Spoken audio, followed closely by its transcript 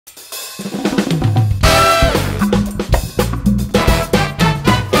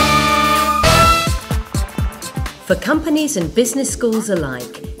For companies and business schools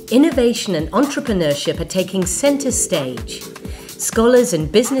alike, innovation and entrepreneurship are taking center stage. Scholars and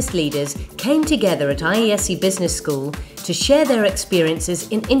business leaders came together at IESE Business School to share their experiences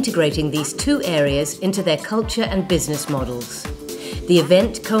in integrating these two areas into their culture and business models. The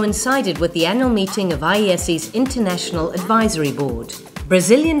event coincided with the annual meeting of IESE's International Advisory Board.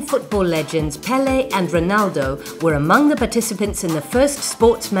 Brazilian football legends Pelé and Ronaldo were among the participants in the first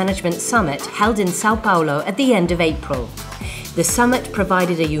Sports Management Summit held in Sao Paulo at the end of April. The summit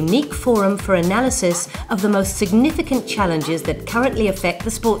provided a unique forum for analysis of the most significant challenges that currently affect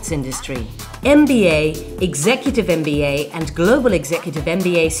the sports industry. MBA, Executive MBA and Global Executive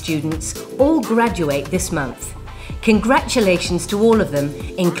MBA students all graduate this month. Congratulations to all of them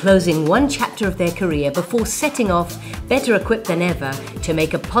in closing one chapter of their career before setting off better equipped than ever to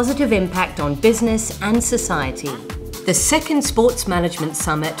make a positive impact on business and society. The second Sports Management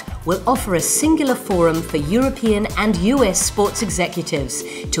Summit will offer a singular forum for European and US sports executives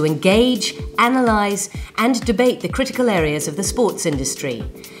to engage, analyse and debate the critical areas of the sports industry,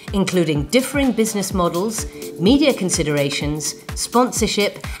 including differing business models, media considerations,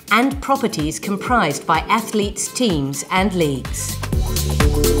 sponsorship and properties comprised by athletes, teams and leagues.